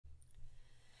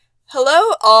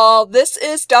Hello all, this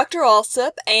is Dr.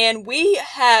 Alsup, and we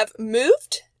have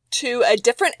moved to a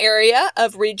different area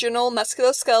of regional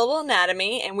musculoskeletal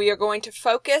anatomy, and we are going to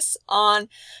focus on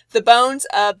the bones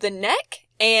of the neck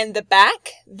and the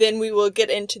back. Then we will get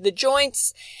into the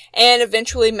joints and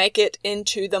eventually make it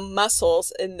into the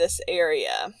muscles in this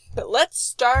area. But let's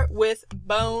start with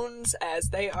bones, as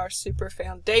they are super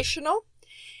foundational.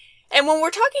 And when we're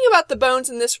talking about the bones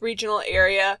in this regional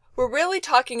area, we're really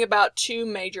talking about two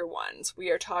major ones. We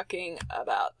are talking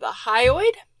about the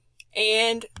hyoid,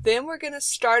 and then we're going to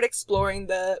start exploring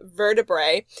the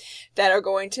vertebrae that are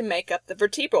going to make up the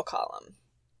vertebral column.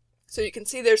 So you can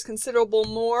see there's considerable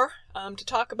more to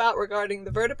talk about regarding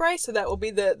the vertebrae, so that will be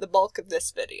the bulk of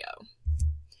this video.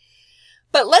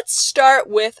 But let's start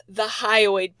with the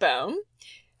hyoid bone.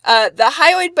 The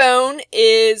hyoid bone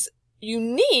is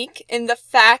unique in the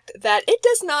fact that it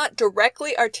does not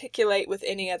directly articulate with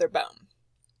any other bone.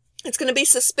 It's going to be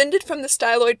suspended from the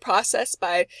styloid process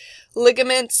by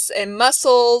ligaments and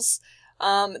muscles.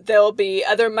 There will be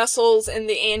other muscles in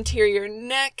the anterior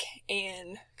neck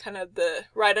and kind of the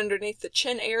right underneath the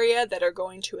chin area that are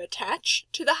going to attach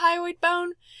to the hyoid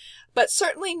bone, but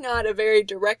certainly not a very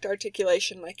direct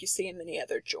articulation like you see in many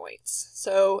other joints.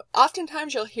 So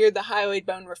oftentimes you'll hear the hyoid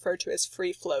bone referred to as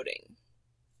free floating.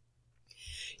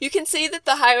 You can see that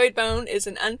the hyoid bone is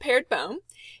an unpaired bone.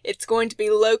 It's going to be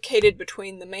located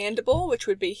between the mandible, which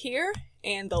would be here,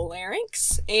 and the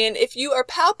larynx. And if you are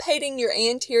palpating your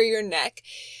anterior neck,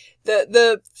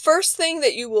 the first thing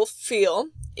that you will feel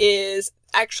is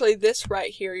actually this right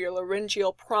here, your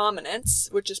laryngeal prominence,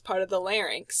 which is part of the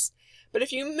larynx. But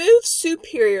if you move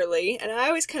superiorly, and I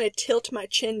always kind of tilt my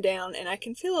chin down, and I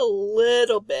can feel a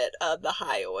little bit of the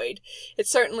hyoid,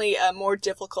 it's certainly more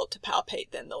difficult to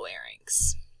palpate than the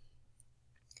larynx.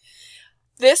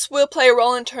 This will play a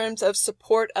role in terms of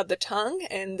support of the tongue,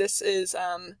 and this is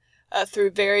through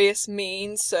various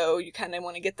means. So you kind of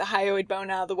want to get the hyoid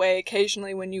bone out of the way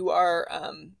occasionally when you are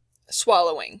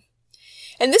swallowing.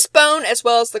 And this bone, as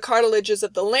well as the cartilages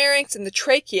of the larynx and the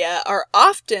trachea, are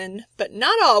often, but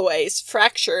not always,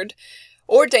 fractured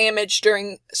or damaged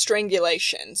during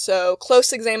strangulation. So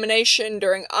close examination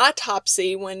during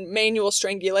autopsy, when manual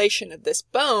strangulation of this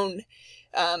bone,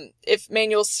 if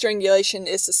manual strangulation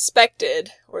is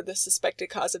suspected, or the suspected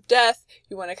cause of death,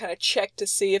 you want to kind of check to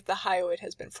see if the hyoid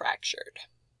has been fractured.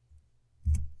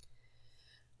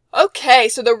 Okay,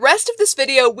 so the rest of this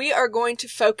video we are going to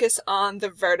focus on the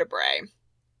vertebrae.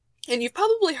 And you've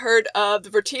probably heard of the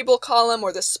vertebral column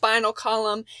or the spinal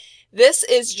column. This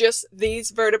is just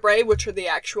these vertebrae, which are the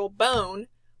actual bone,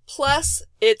 plus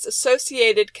its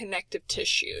associated connective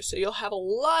tissue. So you'll have a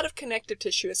lot of connective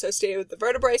tissue associated with the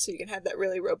vertebrae, so you can have that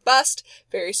really robust,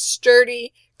 very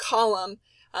sturdy column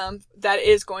that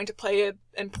is going to play an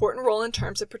important role in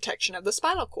terms of protection of the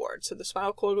spinal cord. So the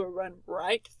spinal cord will run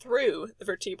right through the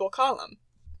vertebral column.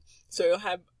 So you'll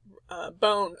have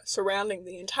bone surrounding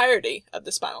the entirety of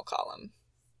the spinal column.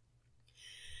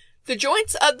 The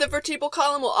joints of the vertebral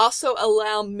column will also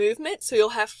allow movement, so you'll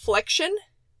have flexion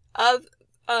of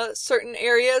certain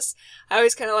areas. I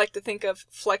always kind of like to think of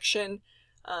flexion,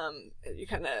 you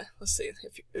kind of, let's see,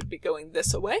 if it would be going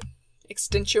this way.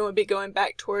 Extension would be going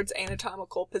back towards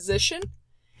anatomical position.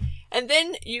 And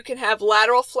then you can have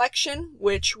lateral flexion,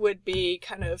 which would be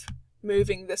kind of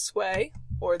moving this way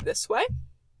or this way.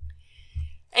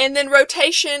 And then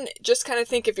rotation, just kind of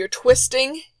think if you're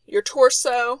twisting your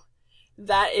torso,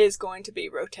 that is going to be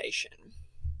rotation.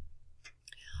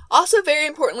 Also, very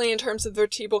importantly in terms of the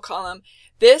vertebral column,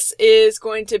 this is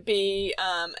going to be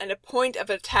a point of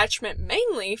attachment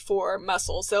mainly for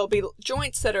muscles. There will be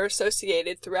joints that are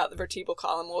associated throughout the vertebral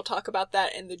column. We'll talk about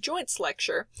that in the joints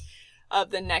lecture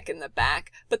of the neck and the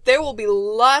back. But there will be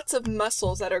lots of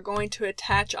muscles that are going to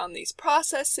attach on these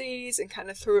processes and kind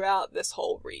of throughout this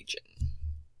whole region.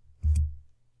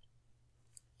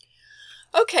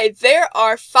 Okay, there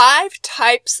are 5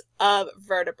 types of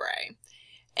vertebrae.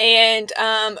 And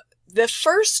the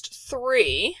first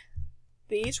 3,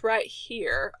 these right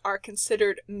here, are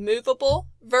considered movable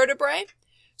vertebrae.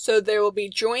 So there will be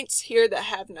joints here that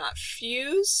have not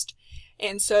fused,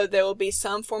 and so there will be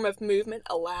some form of movement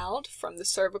allowed from the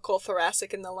cervical,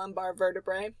 thoracic, and the lumbar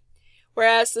vertebrae.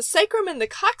 Whereas the sacrum and the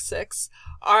coccyx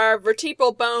are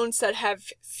vertebral bones that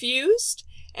have fused,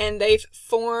 and they've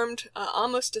formed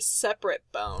almost a separate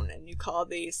bone, and you call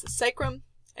these the sacrum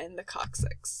and the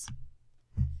coccyx.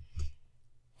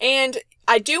 And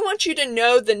I do want you to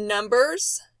know the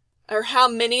numbers, or how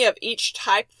many of each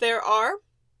type there are.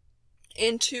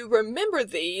 And to remember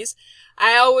these,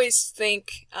 I always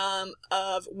think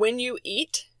of when you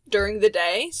eat during the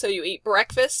day. So you eat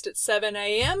breakfast at 7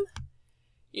 a.m.,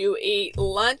 You eat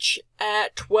lunch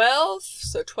at 12,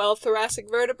 so 12 thoracic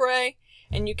vertebrae,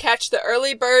 and you catch the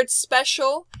early bird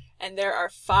special, and there are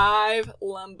 5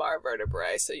 lumbar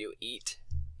vertebrae, so you eat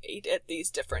at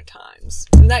these different times.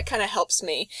 And that kind of helps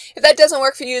me. If that doesn't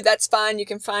work for you, that's fine. You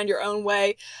can find your own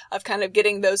way of kind of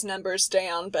getting those numbers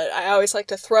down, but I always like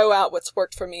to throw out what's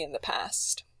worked for me in the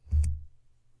past.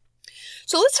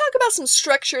 So let's talk about some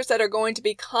structures that are going to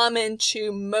be common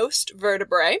to most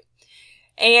vertebrae.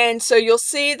 And so you'll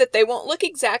see that they won't look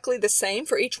exactly the same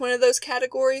for each one of those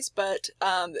categories, but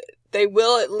they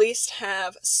will at least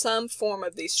have some form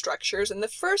of these structures. And the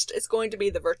first is going to be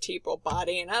the vertebral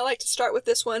body. And I like to start with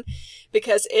this one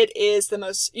because it is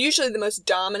usually the most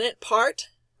dominant part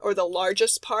or the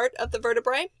largest part of the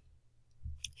vertebrae.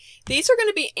 These are going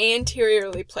to be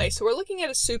anteriorly placed. So we're looking at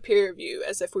a superior view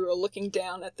as if we were looking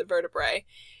down at the vertebrae.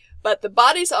 But the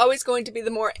body's always going to be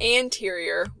the more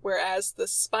anterior, whereas the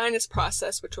spinous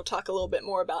process, which we'll talk a little bit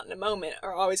more about in a moment,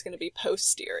 are always going to be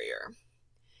posterior.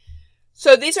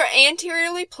 So these are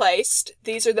anteriorly placed.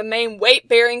 These are the main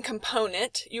weight-bearing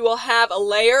component. You will have a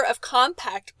layer of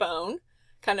compact bone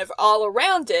kind of all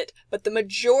around it, but the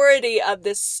majority of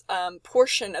this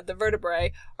portion of the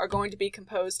vertebrae are going to be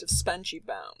composed of spongy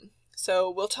bone.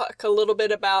 So we'll talk a little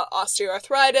bit about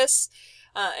osteoarthritis,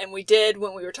 and we did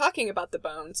when we were talking about the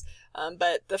bones,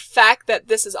 but the fact that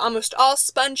this is almost all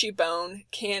spongy bone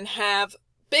can have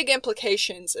big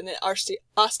implications in an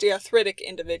osteoarthritic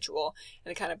individual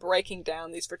and kind of breaking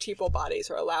down these vertebral bodies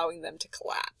or allowing them to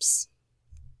collapse.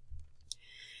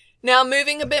 Now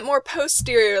moving a bit more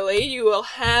posteriorly, you will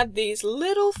have these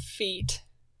little feet,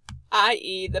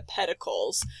 i.e. the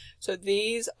pedicles. So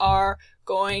these are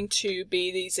going to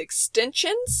be these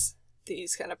extensions,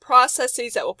 these kind of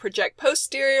processes that will project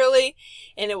posteriorly,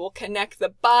 and it will connect the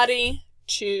body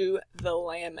to the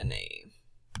laminae.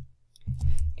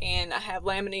 And I have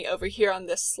laminae over here on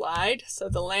this slide. So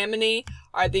the laminae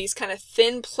are these kind of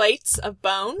thin plates of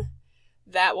bone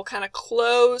that will kind of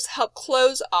help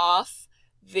close off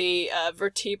the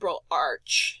vertebral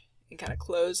arch and kind of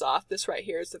close off. This right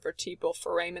here is the vertebral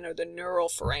foramen or the neural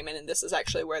foramen, and this is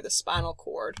actually where the spinal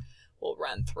cord will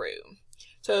run through.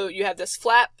 So you have this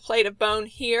flat plate of bone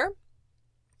here.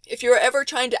 If you're ever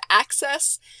trying to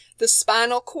access the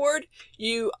spinal cord,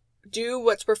 you do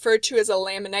what's referred to as a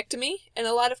laminectomy in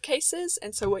a lot of cases.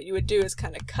 And so what you would do is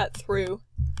kind of cut through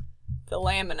the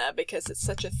lamina because it's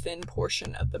such a thin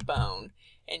portion of the bone.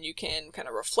 And you can kind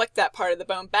of reflect that part of the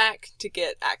bone back to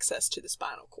get access to the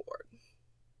spinal cord.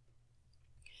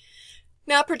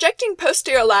 Now, projecting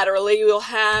posterolaterally, you will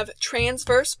have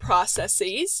transverse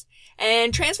processes.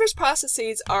 And transverse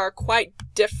processes are quite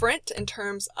different in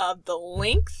terms of the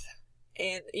length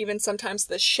and even sometimes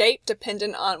the shape,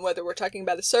 dependent on whether we're talking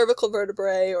about a cervical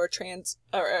vertebrae or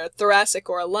a thoracic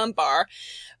or a lumbar.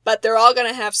 But they're all going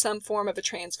to have some form of a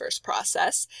transverse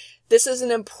process. This is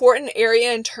an important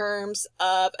area in terms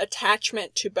of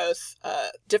attachment to both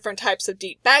different types of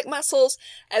deep back muscles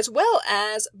as well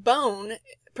as bone,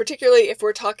 particularly if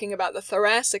we're talking about the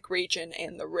thoracic region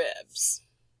and the ribs.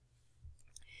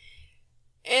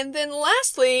 And then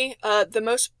lastly, the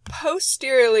most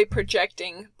posteriorly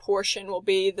projecting portion will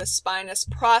be the spinous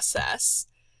process.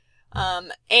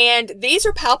 And these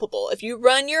are palpable. If you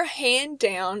run your hand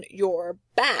down your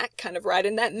back, kind of right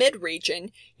in that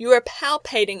mid-region, you are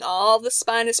palpating all the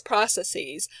spinous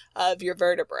processes of your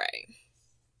vertebrae.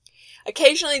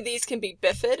 Occasionally these can be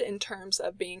bifid in terms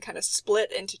of being kind of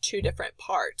split into 2 different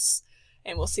parts,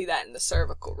 and we'll see that in the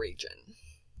cervical region.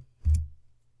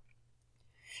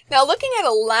 Now, looking at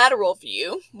a lateral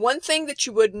view, one thing that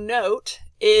you would note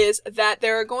is that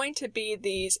there are going to be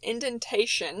these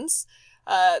indentations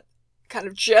kind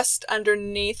of just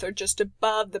underneath or just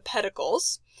above the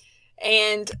pedicles,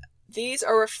 and these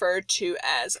are referred to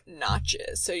as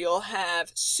notches. So you'll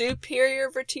have superior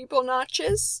vertebral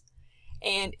notches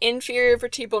and inferior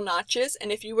vertebral notches,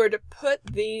 and if you were to put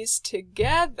these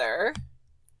together,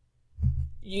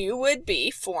 you would be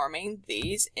forming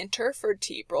these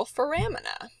intervertebral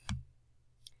foramina.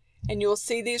 And you'll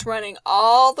see these running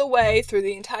all the way through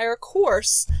the entire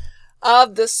course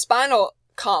of the spinal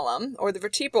column or the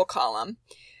vertebral column.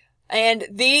 And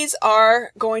these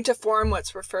are going to form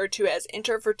what's referred to as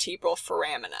intervertebral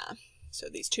foramina. So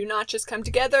these 2 notches come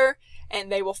together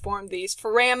and they will form these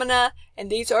foramina. And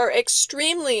these are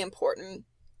extremely important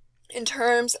in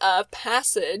terms of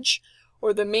passage,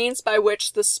 or the means by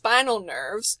which the spinal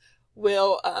nerves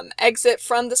will exit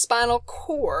from the spinal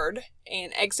cord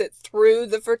and exit through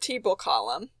the vertebral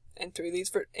column and through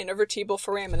these intervertebral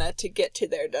foramina to get to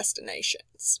their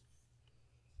destinations.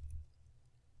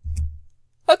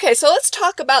 Okay, so let's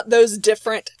talk about those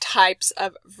different types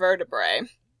of vertebrae.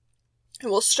 And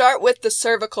we'll start with the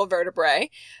cervical vertebrae,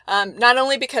 not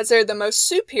only because they're the most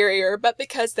superior, but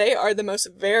because they are the most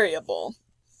variable.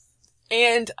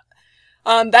 And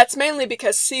that's mainly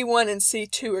because C1 and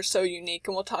C2 are so unique,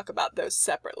 and we'll talk about those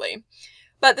separately.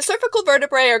 But the cervical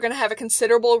vertebrae are going to have a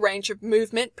considerable range of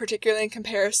movement, particularly in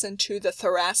comparison to the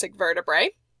thoracic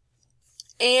vertebrae.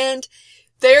 And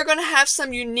they're going to have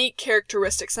some unique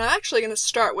characteristics. And I'm actually going to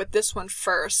start with this one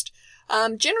first.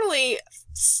 Generally,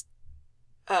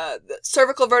 the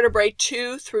cervical vertebrae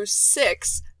 2 through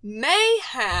 6 may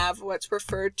have what's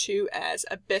referred to as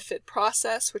a bifid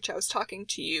process, which I was talking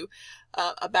to you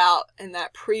about in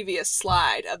that previous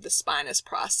slide of the spinous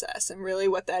process. And really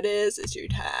what that is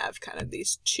you'd have kind of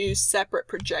these two separate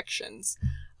projections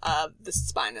of the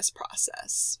spinous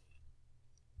process.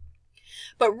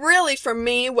 But really, for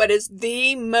me, what is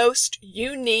the most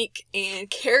unique and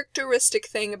characteristic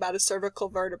thing about a cervical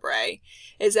vertebrae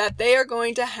is that they are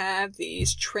going to have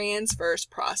these transverse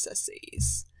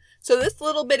processes. So this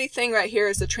little bitty thing right here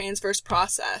is the transverse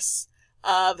process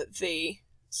of the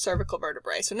cervical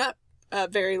vertebrae. So not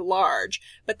very large,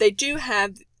 but they do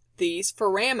have these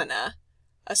foramina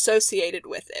associated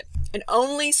with it. And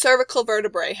only cervical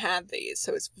vertebrae have these.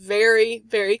 So it's very,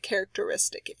 very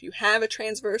characteristic. If you have a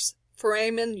transverse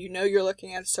foramen, you know you're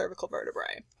looking at a cervical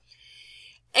vertebrae.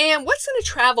 And what's going to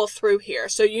travel through here?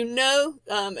 So you know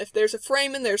if there's a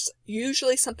foramen, there's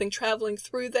usually something traveling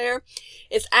through there.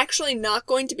 It's actually not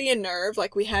going to be a nerve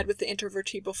like we had with the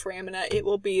intervertebral foramina. It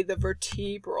will be the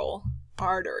vertebral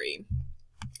artery.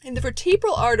 And the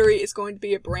vertebral artery is going to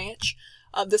be a branch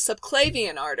of the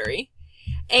subclavian artery.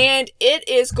 And it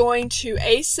is going to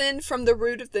ascend from the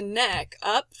root of the neck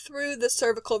up through the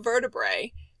cervical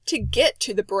vertebrae to get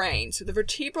to the brain. So the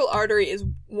vertebral artery is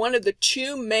one of the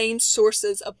two main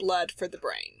sources of blood for the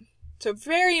brain. So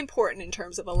very important in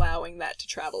terms of allowing that to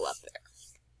travel up there.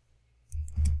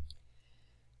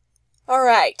 All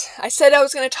right, I said I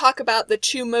was going to talk about the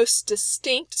two most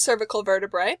distinct cervical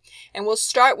vertebrae, and we'll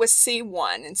start with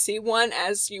C1. And C1,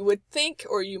 as you would think,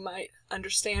 or you might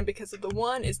understand because of the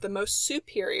 1, is the most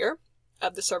superior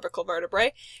of the cervical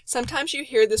vertebrae. Sometimes you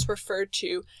hear this referred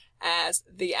to as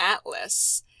the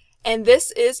atlas. And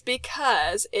this is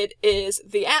because it is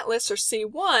the atlas, or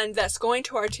C1, that's going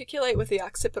to articulate with the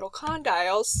occipital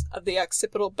condyles of the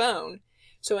occipital bone.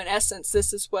 So in essence,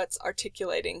 this is what's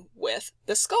articulating with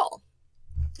the skull.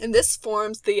 And this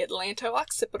forms the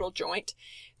atlanto-occipital joint.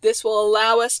 This will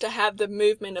allow us to have the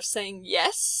movement of saying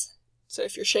yes. So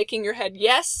if you're shaking your head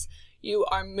yes, you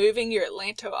are moving your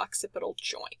atlanto-occipital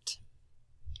joint.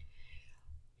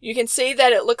 You can see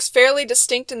that it looks fairly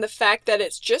distinct in the fact that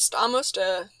it's just almost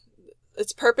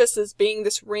its purpose is being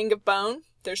this ring of bone.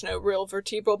 There's no real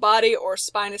vertebral body or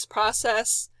spinous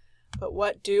process. But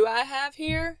what do I have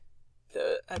here?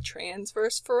 A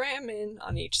transverse foramen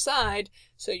on each side,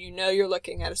 so you know you're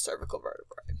looking at a cervical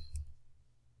vertebrae.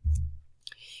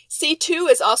 C2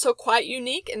 is also quite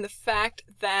unique in the fact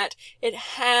that it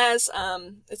has,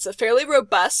 it's a fairly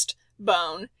robust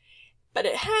bone, but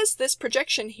it has this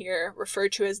projection here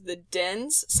referred to as the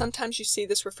dens. Sometimes you see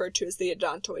this referred to as the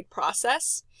odontoid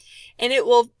process. And it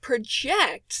will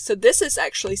project, so this is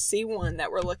actually C1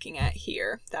 that we're looking at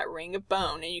here, that ring of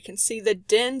bone. And you can see the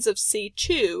dens of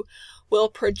C2 will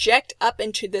project up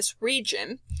into this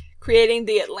region, creating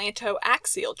the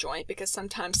atlantoaxial joint, because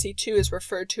sometimes C2 is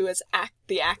referred to as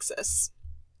the axis.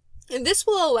 And this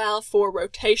will allow for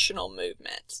rotational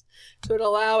movement. So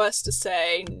it'll allow us to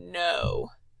say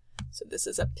no. So this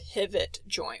is a pivot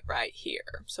joint right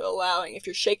here. So allowing, if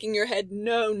you're shaking your head,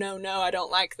 no, no, no, I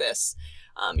don't like this,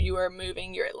 you are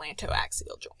moving your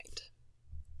atlantoaxial joint.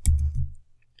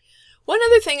 One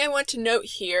other thing I want to note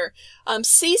here,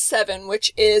 C7,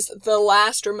 which is the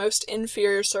last or most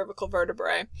inferior cervical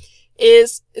vertebrae,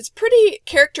 it's pretty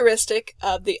characteristic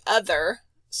of the other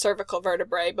cervical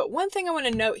vertebrae. But one thing I want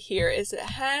to note here is it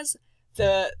has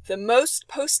the most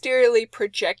posteriorly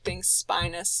projecting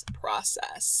spinous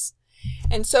process.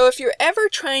 And so if you're ever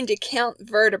trying to count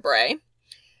vertebrae,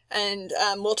 and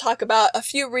we'll talk about a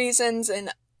few reasons in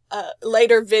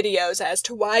later videos as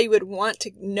to why you would want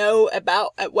to know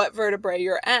about at what vertebrae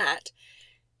you're at,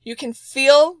 you can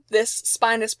feel this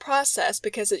spinous process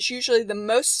because it's usually the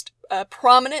most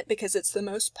prominent because it's the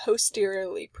most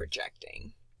posteriorly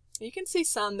projecting. You can see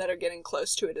some that are getting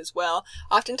close to it as well.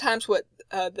 Oftentimes what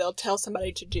they'll tell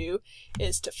somebody to do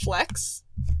is to flex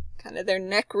kind of their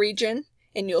neck region,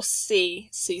 and you'll see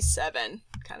C7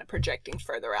 kind of projecting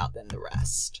further out than the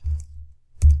rest.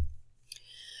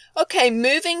 Okay,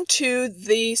 moving to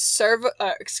the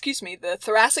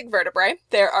thoracic vertebrae.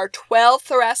 There are 12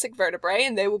 thoracic vertebrae,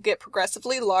 and they will get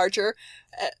progressively larger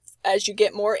as you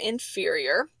get more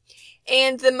inferior.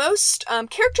 And the most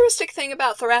characteristic thing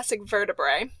about thoracic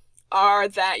vertebrae are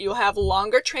that you'll have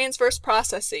longer transverse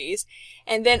processes,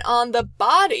 and then on the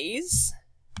bodies,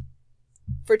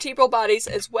 vertebral bodies,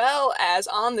 as well as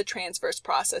on the transverse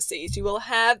processes, you will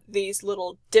have these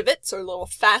little divots or little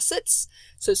facets,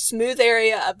 so smooth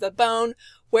area of the bone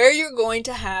where you're going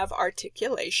to have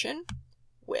articulation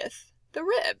with the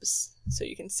ribs. So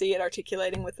you can see it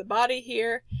articulating with the body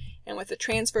here and with the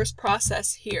transverse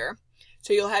process here.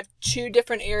 So you'll have two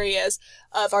different areas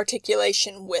of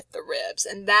articulation with the ribs,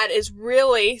 and that is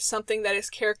really something that is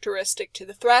characteristic to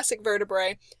the thoracic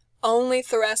vertebrae. Only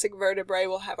thoracic vertebrae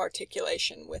will have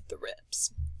articulation with the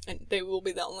ribs, and they will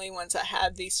be the only ones that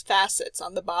have these facets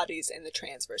on the bodies and the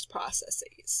transverse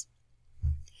processes.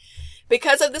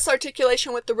 Because of this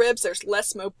articulation with the ribs, there's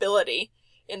less mobility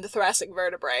in the thoracic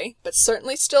vertebrae, but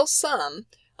certainly still some,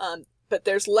 but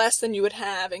there's less than you would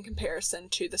have in comparison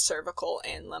to the cervical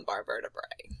and lumbar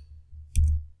vertebrae.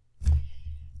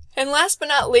 And last but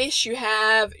not least, you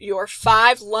have your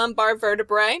 5 lumbar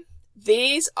vertebrae.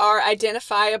 These are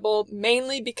identifiable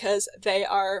mainly because they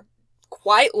are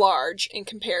quite large in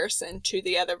comparison to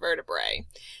the other vertebrae.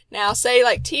 Now, say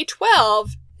like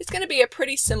T12 is going to be a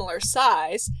pretty similar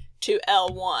size to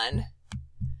L1,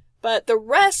 but the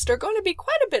rest are going to be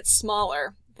quite a bit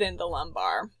smaller than the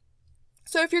lumbar.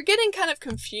 So if you're getting kind of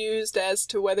confused as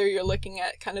to whether you're looking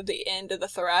at kind of the end of the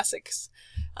thoracics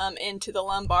into the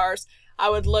lumbars, I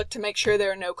would look to make sure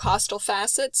there are no costal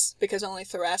facets, because only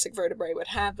thoracic vertebrae would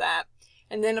have that.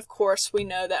 And then, of course, we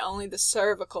know that only the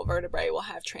cervical vertebrae will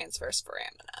have transverse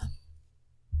foramina.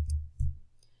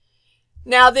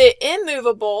 Now, the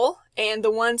immovable and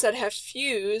the ones that have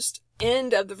fused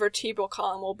end of the vertebral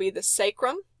column will be the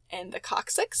sacrum and the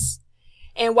coccyx.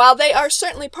 And while they are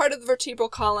certainly part of the vertebral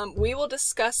column, we will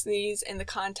discuss these in the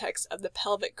context of the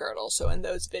pelvic girdle, so in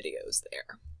those videos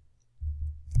there.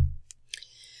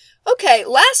 Okay,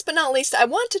 last but not least, I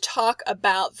want to talk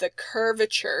about the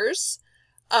curvatures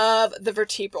of the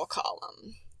vertebral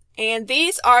column. And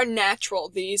these are natural.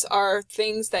 These are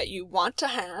things that you want to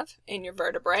have in your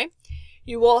vertebrae.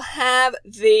 You will have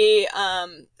the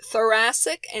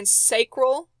thoracic and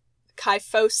sacral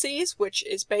kyphoses, which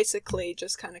is basically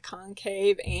just kind of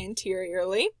concave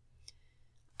anteriorly.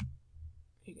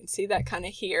 You can see that kind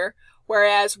of here.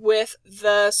 Whereas with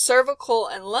the cervical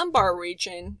and lumbar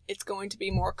region, it's going to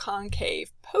be more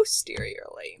concave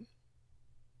posteriorly.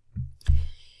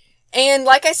 And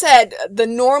like I said, the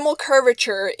normal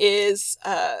curvature is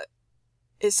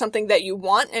something that you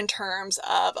want in terms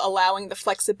of allowing the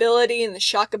flexibility and the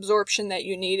shock absorption that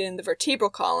you need in the vertebral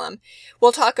column.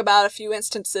 We'll talk about a few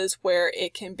instances where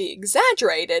it can be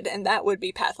exaggerated, and that would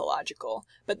be pathological.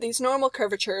 But these normal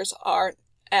curvatures are,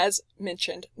 as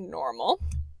mentioned, normal.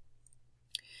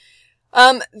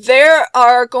 There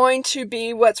are going to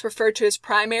be what's referred to as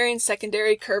primary and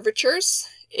secondary curvatures.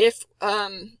 If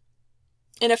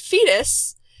in a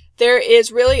fetus, there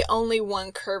is really only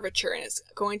one curvature, and it's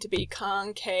going to be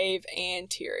concave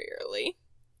anteriorly.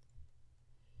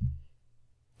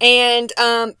 And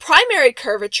primary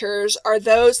curvatures are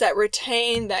those that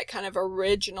retain that kind of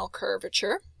original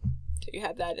curvature. So you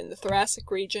have that in the thoracic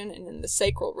region and in the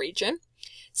sacral region.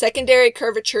 Secondary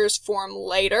curvatures form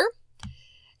later,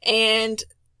 and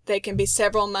they can be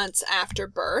several months after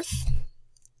birth.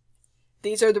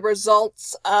 These are the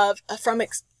results of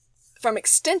from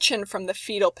extension from the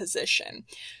fetal position.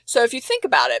 So if you think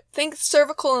about it, think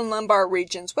cervical and lumbar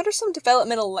regions. What are some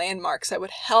developmental landmarks that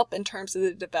would help in terms of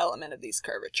the development of these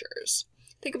curvatures?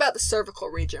 Think about the cervical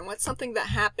region. What's something that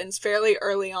happens fairly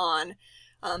early on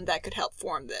that could help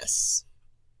form this?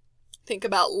 Think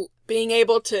about being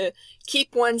able to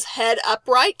keep one's head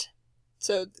upright.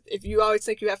 So if you always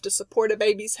think you have to support a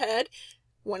baby's head,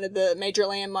 one of the major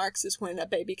landmarks is when a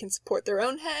baby can support their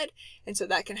own head, and so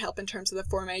that can help in terms of the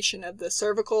formation of the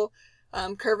cervical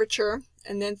curvature.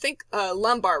 And then think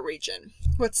lumbar region.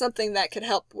 What's something that could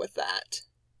help with that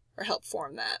or help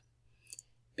form that?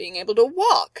 Being able to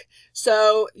walk.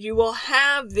 So you will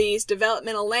have these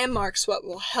developmental landmarks, what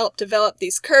will help develop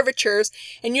these curvatures,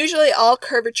 and usually all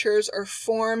curvatures are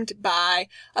formed by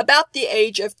about the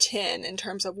age of 10 in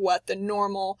terms of what the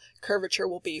normal curvature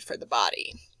will be for the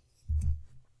body.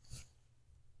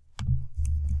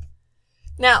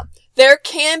 Now, there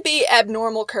can be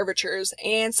abnormal curvatures,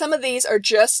 and some of these are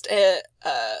just an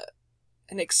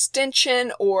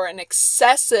extension or an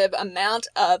excessive amount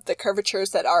of the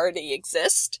curvatures that already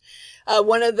exist.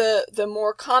 One of the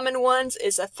more common ones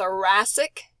is a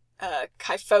thoracic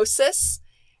kyphosis,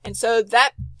 and so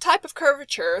that type of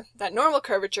curvature, that normal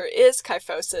curvature, is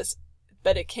kyphosis,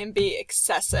 but it can be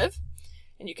excessive,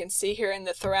 and you can see here in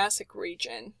the thoracic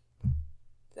region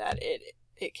that it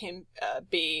it can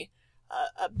be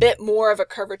a bit more of a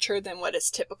curvature than what is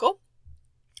typical.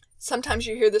 Sometimes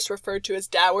you hear this referred to as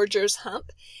dowager's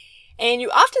hump. And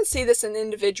you often see this in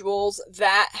individuals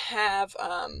that have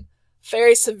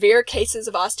very severe cases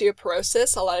of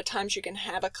osteoporosis. A lot of times you can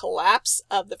have a collapse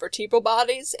of the vertebral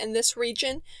bodies in this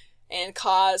region and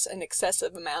cause an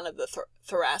excessive amount of the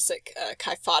thoracic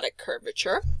kyphotic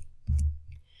curvature.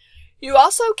 You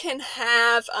also can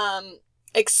have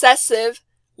excessive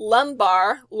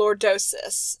lumbar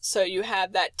lordosis. So you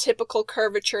have that typical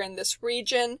curvature in this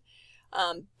region,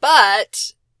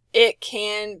 but it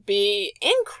can be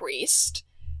increased,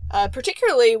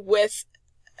 particularly with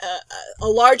a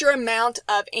larger amount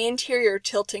of anterior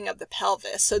tilting of the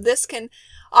pelvis. So this can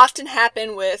often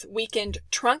happen with weakened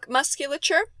trunk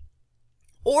musculature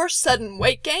or sudden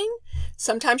weight gain.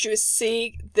 Sometimes you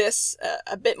see this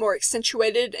a bit more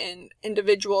accentuated in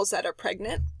individuals that are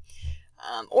pregnant,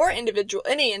 or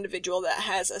any individual that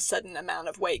has a sudden amount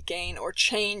of weight gain or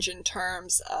change in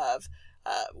terms of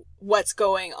what's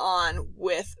going on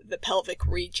with the pelvic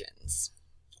regions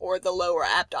or the lower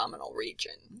abdominal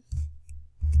region.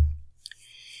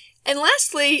 And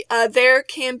lastly, there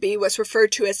can be what's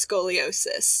referred to as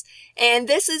scoliosis. And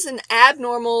this is an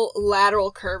abnormal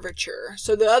lateral curvature.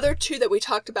 So the other two that we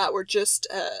talked about were just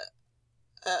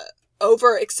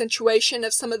over accentuation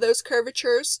of some of those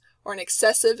curvatures, or an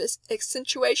excessive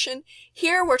accentuation.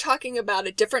 Here we're talking about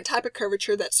a different type of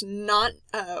curvature that's not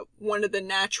one of the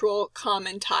natural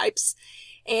common types,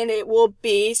 and it will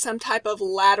be some type of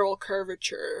lateral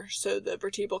curvature. So the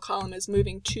vertebral column is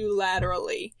moving too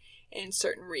laterally in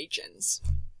certain regions.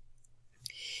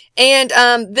 And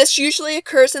this usually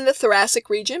occurs in the thoracic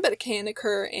region, but it can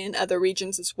occur in other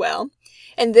regions as well.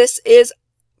 And this is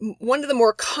one of the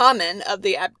more common of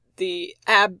the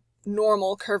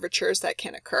abnormal curvatures that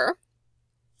can occur.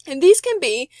 And these can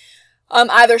be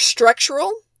either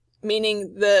structural,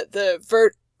 meaning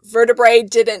the vertebrae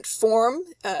didn't form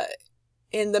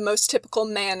in the most typical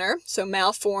manner, so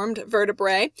malformed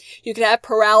vertebrae. You could have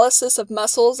paralysis of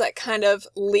muscles that kind of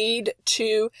lead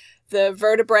to the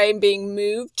vertebrae being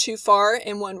moved too far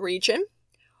in one region.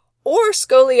 Or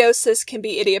scoliosis can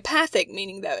be idiopathic,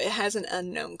 meaning that it has an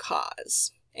unknown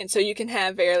cause. And so you can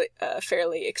have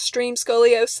fairly extreme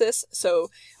scoliosis, so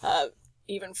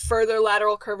even further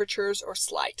lateral curvatures, or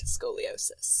slight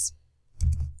scoliosis.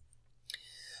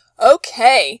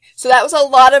 Okay, so that was a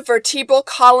lot of vertebral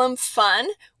column fun.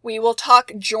 We will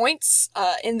talk joints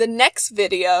in the next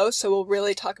video, so we'll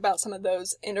really talk about some of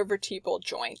those intervertebral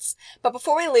joints. But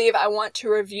before we leave, I want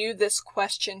to review this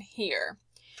question here.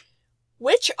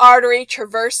 Which artery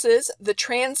traverses the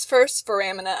transverse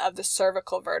foramina of the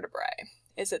cervical vertebrae?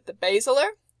 Is it the basilar,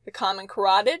 the common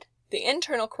carotid, the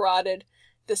internal carotid,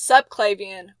 the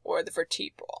subclavian, or the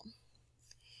vertebral?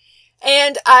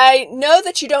 And I know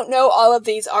that you don't know all of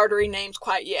these artery names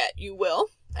quite yet. You will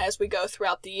as we go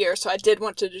throughout the year, so I did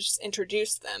want to just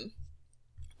introduce them.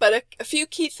 But a few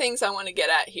key things I want to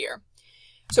get at here.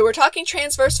 So we're talking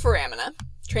transverse foramina.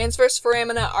 Transverse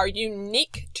foramina are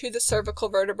unique to the cervical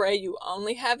vertebrae. You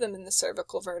only have them in the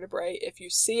cervical vertebrae. If you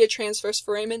see a transverse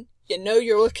foramen, you know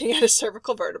you're looking at a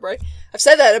cervical vertebrae. I've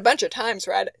said that a bunch of times,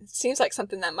 right? It seems like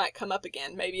something that might come up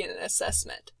again, maybe in an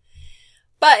assessment.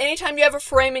 But anytime you have a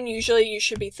foramen, usually you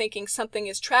should be thinking something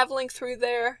is traveling through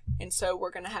there, and so we're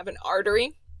going to have an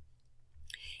artery.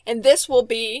 And this will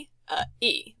be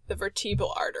E, the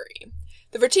vertebral artery.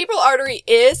 The vertebral artery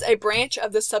is a branch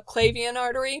of the subclavian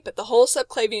artery, but the whole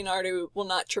subclavian artery will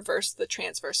not traverse the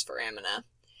transverse foramina.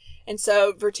 And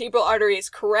so vertebral artery is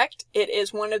correct. It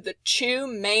is one of the two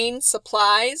main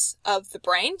supplies of the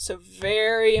brain, so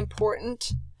very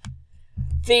important.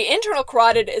 The internal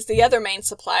carotid is the other main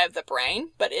supply of the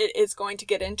brain, but it is going to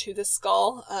get into the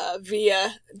skull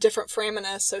via different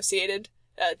foramina associated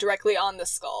directly on the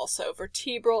skull. So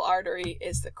vertebral artery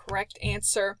is the correct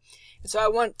answer. And so I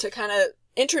want to kind of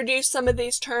introduce some of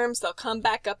these terms. They'll come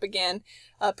back up again,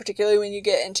 particularly when you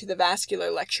get into the vascular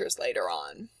lectures later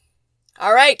on.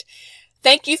 All right.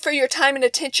 Thank you for your time and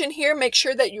attention here. Make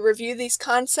sure that you review these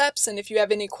concepts, and if you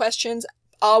have any questions,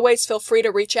 always feel free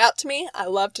to reach out to me. I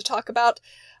love to talk about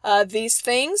these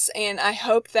things, and I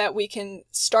hope that we can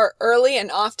start early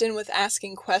and often with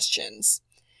asking questions.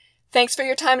 Thanks for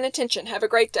your time and attention. Have a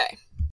great day.